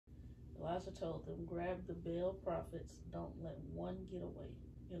Elijah told them, grab the Baal prophets, don't let one get away.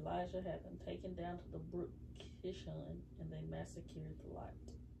 Elijah had them taken down to the brook Kishon, and they massacred the lot.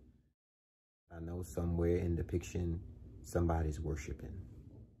 I know somewhere in the depiction, somebody's worshiping.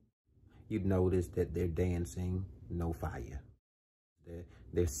 You'd notice that they're dancing, no fire.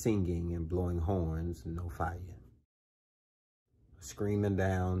 They're singing and blowing horns, no fire. Screaming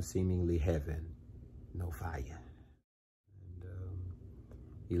down seemingly heaven, no fire. And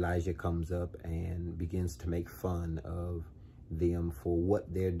Elijah comes up and begins to make fun of them for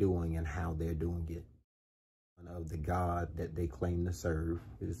what they're doing and how they're doing it. One of the God that they claim to serve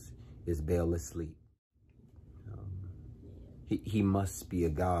is Baal asleep. He must be a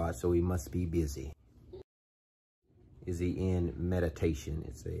God, so he must be busy. Is he in meditation,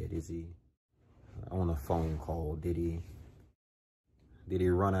 it said? Is he on a phone call? Did he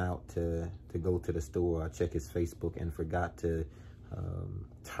run out to go to the store or check his Facebook and forgot to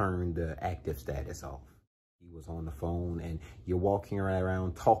turn the active status off? He was on the phone and you're walking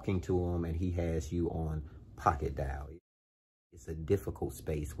around talking to him and he has you on pocket dial. It's a difficult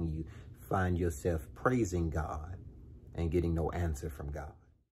space when you find yourself praising God and getting no answer from God.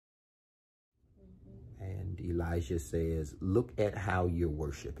 And Elijah says, look at how you're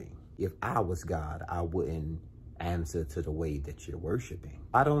worshiping. If I was God, I wouldn't answer to the way that you're worshiping.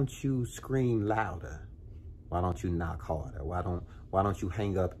 Why don't you scream louder? Why don't you knock harder? Why don't you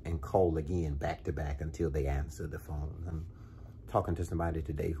hang up and call again back to back until they answer the phone? I'm talking to somebody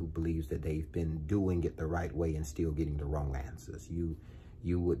today who believes that they've been doing it the right way and still getting the wrong answers.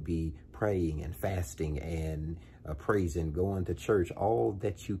 You would be praying and fasting and praising, going to church, all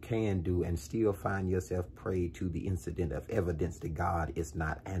that you can do, and still find yourself prayed to the incident of evidence that God is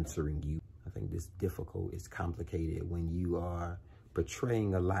not answering you. I think this difficult, it's complicated when you are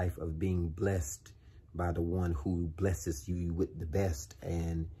portraying a life of being blessed by the one who blesses you with the best,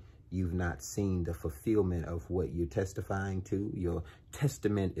 and you've not seen the fulfillment of what you're testifying to. Your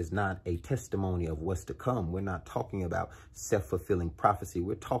testament is not a testimony of what's to come. We're not talking about self-fulfilling prophecy.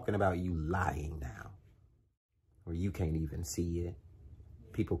 We're talking about you lying now, where you can't even see it.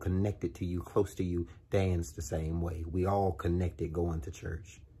 People connected to you, close to you, dance the same way. We all connected going to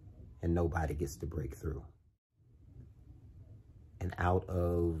church, and nobody gets to break through. And out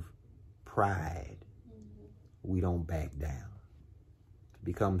of pride, we don't back down.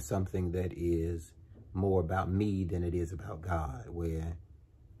 Become something that is more about me than it is about God, where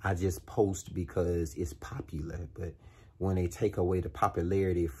I just post because it's popular. But when they take away the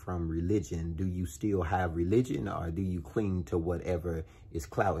popularity from religion, do you still have religion, or do you cling to whatever is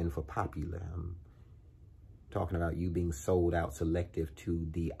clouting for popular? I'm talking about you being sold out, selective to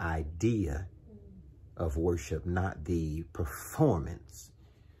the idea of worship, not the performance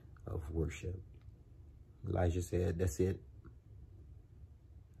of worship. Elijah said, that's it.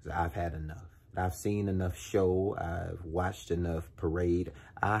 I've had enough. I've seen enough show. I've watched enough parade.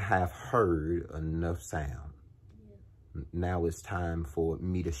 I have heard enough sound. Yeah. Now it's time for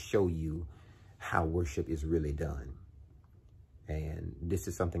me to show you how worship is really done. And this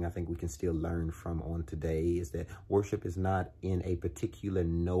is something I think we can still learn from on today, is that worship is not in a particular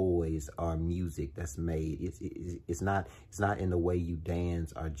noise or music that's made. It's not in the way you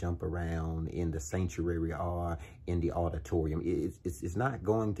dance or jump around in the sanctuary or in the auditorium. It's not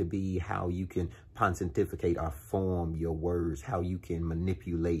going to be how you can pontificate or form your words, how you can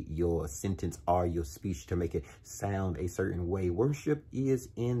manipulate your sentence or your speech to make it sound a certain way. Worship is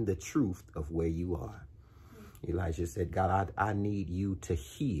in the truth of where you are. Elijah said, God, I need you to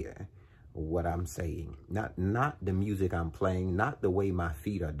hear what I'm saying. Not the music I'm playing, not the way my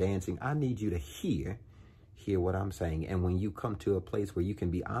feet are dancing. I need you to hear what I'm saying. And when you come to a place where you can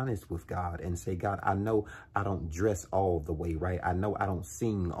be honest with God and say, God, I know I don't dress all the way right. I know I don't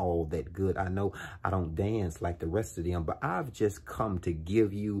sing all that good. I know I don't dance like the rest of them, but I've just come to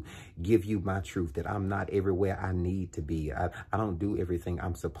give you my truth, that I'm not everywhere I need to be. I don't do everything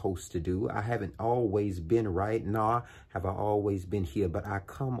I'm supposed to do. I haven't always been right, nor have I always been here, but I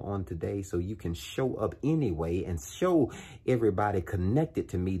come on today so you can show up anyway and show everybody connected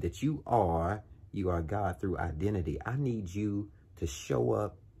to me that you are God through identity. I need you to show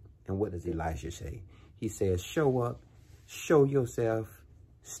up. And what does Elijah say? He says, show up, show yourself,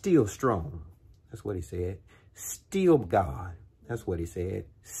 still strong. That's what he said. Still God. That's what he said.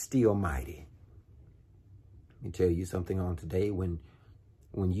 Still mighty. Let me tell you something on today. When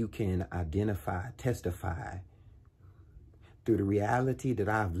you can identify, testify through the reality that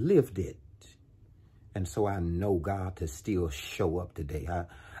I've lived it. And so I know God to still show up today.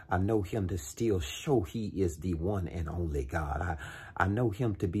 I know him to still show he is the one and only God. I know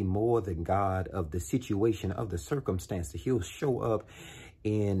him to be more than God of the situation, of the circumstance. He'll show up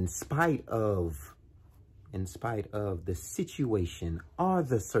in spite of the situation or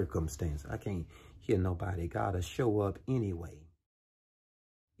the circumstance. I can't hear nobody. Gotta show up anyway.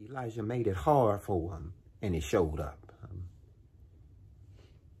 Elijah made it hard for him, and he showed up.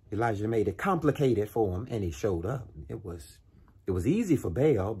 Elijah made it complicated for him, and he showed up. It was easy for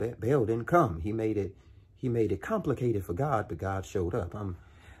Baal. Baal didn't come. He made it complicated for God, but God showed up. I'm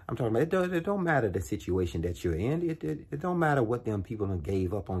talking about it don't matter the situation that you're in. It don't matter what them people done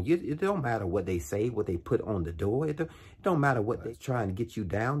gave up on you. It don't matter what they say, what they put on the door. It don't matter what they trying to get you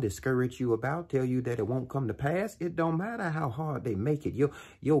down, discourage you about, tell you that it won't come to pass. It don't matter how hard they make it.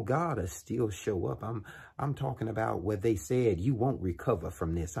 Your God will still show up. I'm talking about where they said you won't recover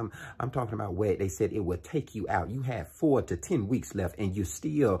from this. I'm talking about where they said it would take you out. You have 4 to 10 weeks left and you're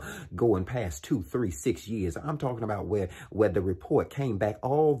still going past 2, 3, 6 years. I'm talking about where the report came back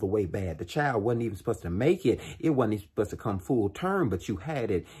all the way bad. The child wasn't even supposed to make it. It wasn't even supposed to come full term, but you had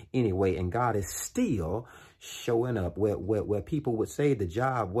it anyway. And God is still showing up where people would say the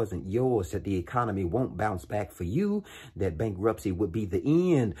job wasn't yours, that the economy won't bounce back for you, that bankruptcy would be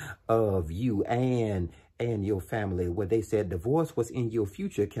the end of you and your family, where they said divorce was in your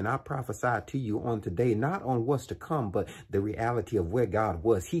future. Can I prophesy to you on today, not on what's to come, but the reality of where God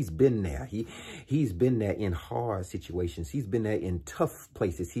was? He's been there. He's been there in hard situations. He's been there in tough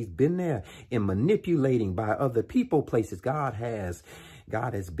places. He's been there in manipulating by other people places. God has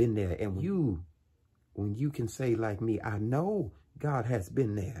been there. And when you can say like me, I know God has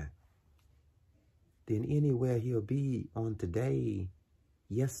been there, then anywhere he'll be on today,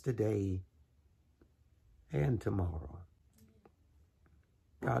 yesterday, and tomorrow.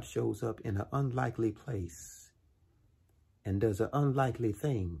 God shows up in an unlikely place and does an unlikely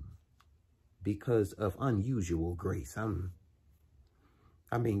thing because of unusual grace.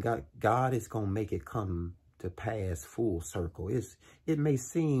 God is going to make it come to pass full circle. It may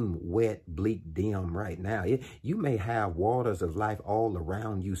seem wet, bleak, dim right now. You may have waters of life all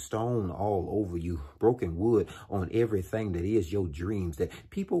around you, stone all over you, broken wood on everything that is your dreams, that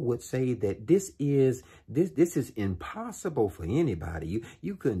people would say that this is impossible for anybody.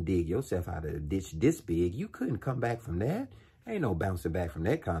 You couldn't dig yourself out of a ditch this big. You couldn't come back from that. Ain't no bouncing back from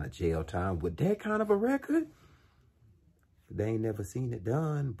that kind of jail time with that kind of a record. They ain't never seen it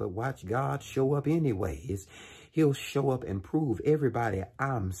done, but watch God show up anyway. He'll show up and prove everybody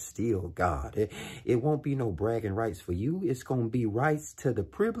I'm still God. It won't be no bragging rights for you. It's going to be rights to the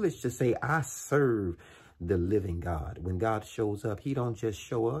privilege to say, I serve the living God. When God shows up, he don't just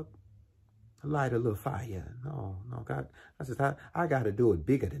show up, light a little fire. No, God, I got to do it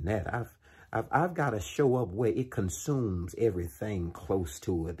bigger than that. I've got to show up where it consumes everything close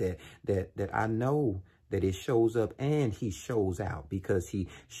to it, that I know that it shows up and he shows out, because he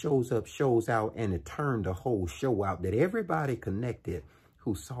shows up, shows out, and it turned the whole show out, that everybody connected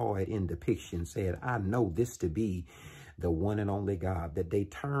who saw it in depiction said, I know this to be the one and only God. That they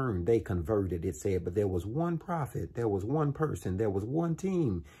turned, they converted, it said, but there was one prophet, there was one person, there was one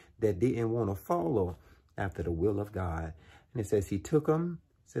team that didn't want to follow after the will of God. And it says he took them,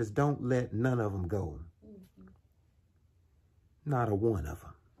 says, don't let none of them go. Not a one of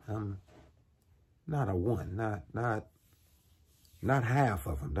them. Not a one, not half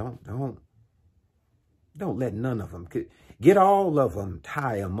of them. Don't let none of them. Get all of them,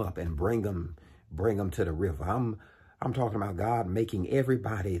 tie them up, and bring them to the river. I'm talking about God making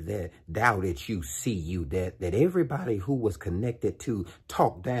everybody that doubted you see you, that everybody who was connected to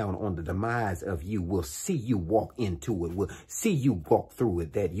talk down on the demise of you will see you walk into it, will see you walk through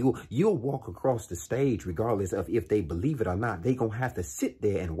it, that you'll walk across the stage regardless of if they believe it or not. They gonna have to sit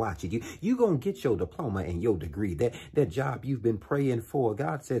there and watch it. You gonna get your diploma and your degree, that job you've been praying for.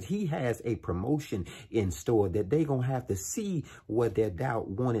 God says he has a promotion in store, that they gonna have to see what their doubt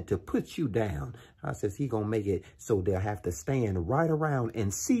wanted to put you down. God says he gonna make it so they'll have to stand right around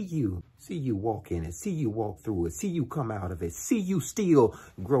and see you walk in it, see you walk through it, see you come out of it, see you still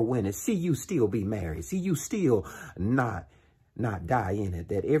grow in it, see you still be married, see you still not die in it,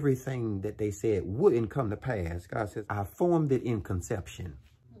 that everything that they said wouldn't come to pass. God says, I formed it in conception.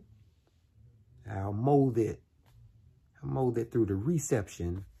 I'll mold it through the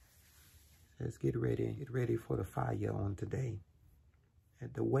reception. Let's get ready for the fire on today.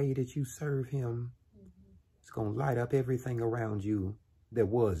 That the way that you serve him, it's going to light up everything around you that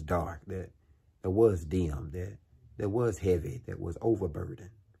was dark, that was dim, that was heavy, that was overburdened.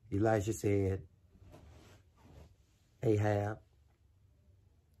 Elijah said, Ahab,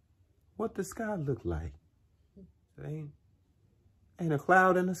 what the sky look like? Ain't a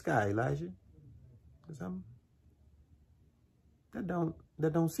cloud in the sky, Elijah. That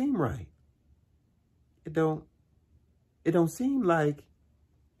don't seem right. It don't seem like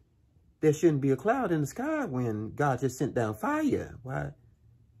there shouldn't be a cloud in the sky when God just sent down fire.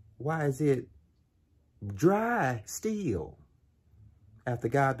 Why is it dry still after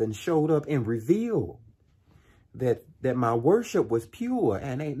God then showed up and revealed that my worship was pure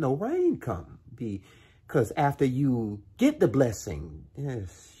and ain't no rain come? Because after you get the blessing,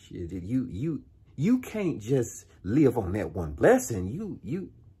 yes, you can't just live on that one blessing.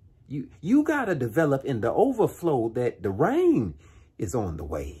 You got to develop in the overflow that the rain is on the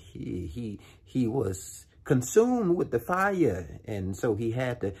way. He was consumed with the fire, and so he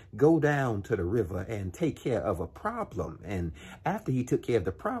had to go down to the river and take care of a problem. And after he took care of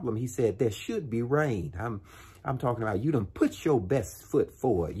the problem, he said there should be rain. I'm talking about you done put your best foot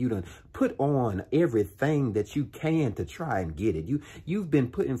forward. You done put on everything that you can to try and get it. You've been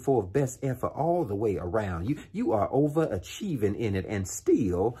putting forth best effort all the way around. You are overachieving in it and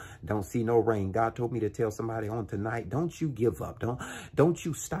still don't see no rain. God told me to tell somebody on tonight, don't you give up. Don't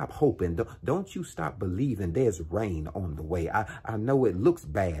you stop hoping. Don't you stop believing there's rain on the way. I know it looks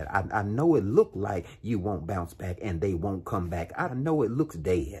bad. I know it looked like you won't bounce back and they won't come back. I know it looks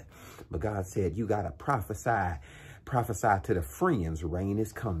dead. But God said, you got to prophesy to the friends, rain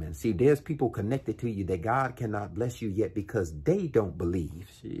is coming. See, there's people connected to you that God cannot bless you yet because they don't believe.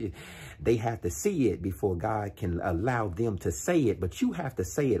 They have to see it before God can allow them to say it. But you have to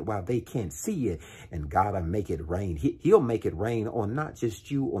say it while they can't see it. And God will make it rain. He'll make it rain on not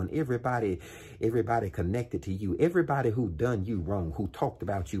just you, on everybody connected to you. Everybody who done you wrong, who talked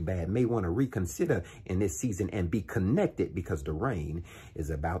about you bad, may want to reconsider in this season and be connected because the rain is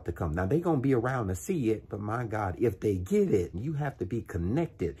about to come. Now, they're going to be around to see it. But my God, if they get it, you have to be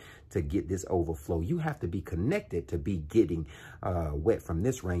connected to get this overflow. You have to be connected to be getting wet from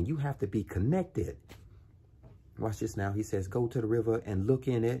this rain. You have to be connected. Watch this now. He says, go to the river and look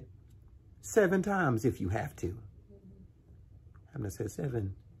in it 7 times if you have to. I'm going to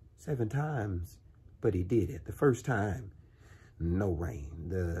say seven times, but he did it. The first time, no rain.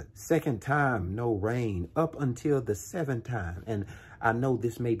 The second time, no rain, up until the 7th time. And I know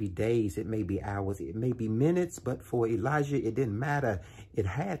this may be days, it may be hours, it may be minutes, but for Elijah, it didn't matter. It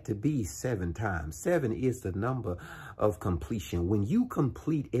had to be 7 times. 7 is the number of completion. When you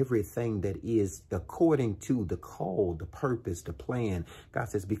complete everything that is according to the call, the purpose, the plan, God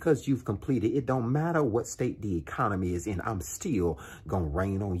says, because you've completed, it don't matter what state the economy is in, I'm still going to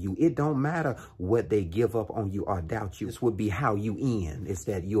rain on you. It don't matter what they give up on you or doubt you. This would be how you end. It's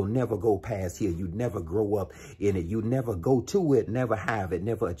that you'll never go past here. You never grow up in it. You never go to it, never have it,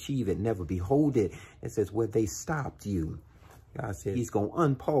 never achieve it, never behold it. It says where they stopped you. God said he's going to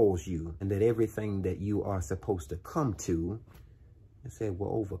unpause you, and that everything that you are supposed to come to, it said,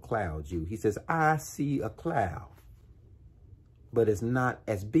 will overcloud you. He says, I see a cloud, but it's not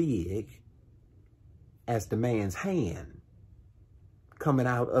as big as the man's hand coming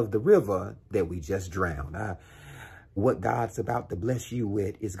out of the river that we just drowned. What God's about to bless you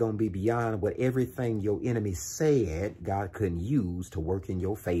with is going to be beyond what everything your enemy said God couldn't use to work in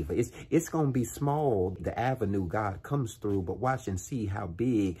your favor. It's going to be small, the avenue God comes through, but watch and see how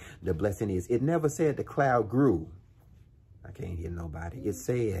big the blessing is. It never said the cloud grew. I can't hear nobody. It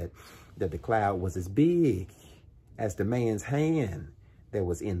said that the cloud was as big as the man's hand that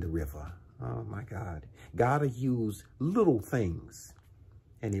was in the river. Oh, my God. God will use little things,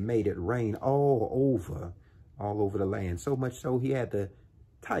 and he made it rain all over the land. So much so he had to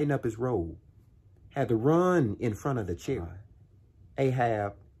tighten up his robe, had to run in front of the chariot.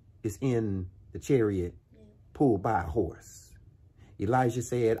 Ahab is in the chariot pulled by a horse. Elijah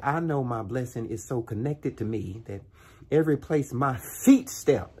said, I know my blessing is so connected to me that every place my feet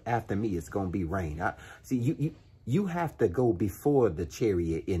step after me is going to be rain. See, you have to go before the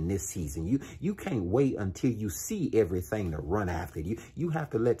chariot in this season. You can't wait until you see everything to run after you. You have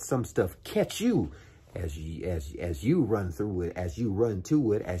to let some stuff catch you as you run through it, as you run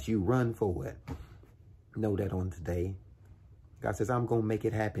to it, as you run for it. Know that on today. God says, I'm going to make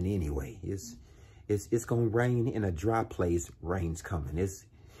it happen anyway. It's going to rain in a dry place, rain's coming.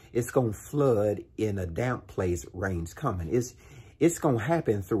 It's going to flood in a damp place, rain's coming. It's going to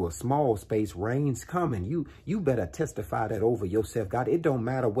happen through a small space, rain's coming. You better testify that over yourself, God. It don't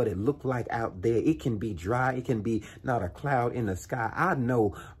matter what it look like out there. It can be dry. It can be not a cloud in the sky. I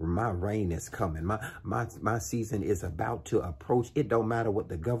know my rain is coming. My season is about to approach. It don't matter what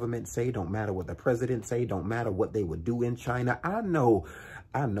the government say. Don't matter what the president say. Don't matter what they would do in China. I know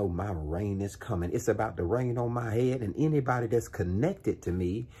my rain is coming. It's about to rain on my head, and anybody that's connected to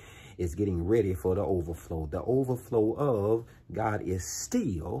me is getting ready for the overflow. The overflow of God is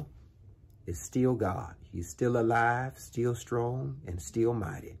still God. He's still alive, still strong, and still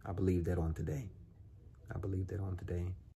mighty. I believe that on today. I believe that on today.